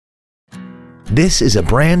This is a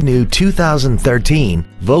brand new 2013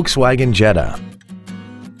 Volkswagen Jetta.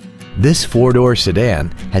 This four-door sedan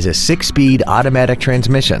has a 6-speed automatic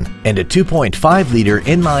transmission and a 2.5-liter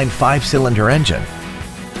inline 5-cylinder engine.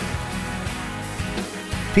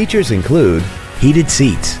 Features include heated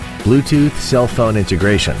seats, Bluetooth cell phone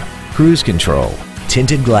integration, cruise control,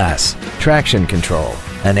 tinted glass, traction control,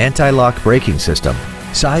 an anti-lock braking system,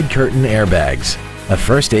 side curtain airbags, a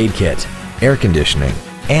first aid kit, air conditioning,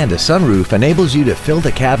 and a sunroof enables you to fill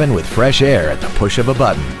the cabin with fresh air at the push of a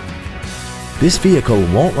button. This vehicle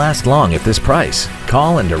won't last long at this price.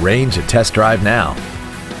 Call and arrange a test drive now.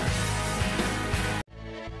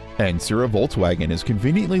 Ancira Volkswagen is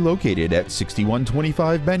conveniently located at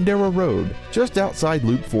 6125 Bandera Road, just outside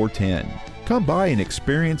Loop 410. Come by and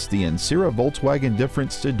experience the Ancira Volkswagen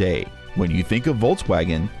difference today. When you think of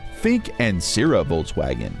Volkswagen, think Ancira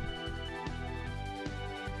Volkswagen.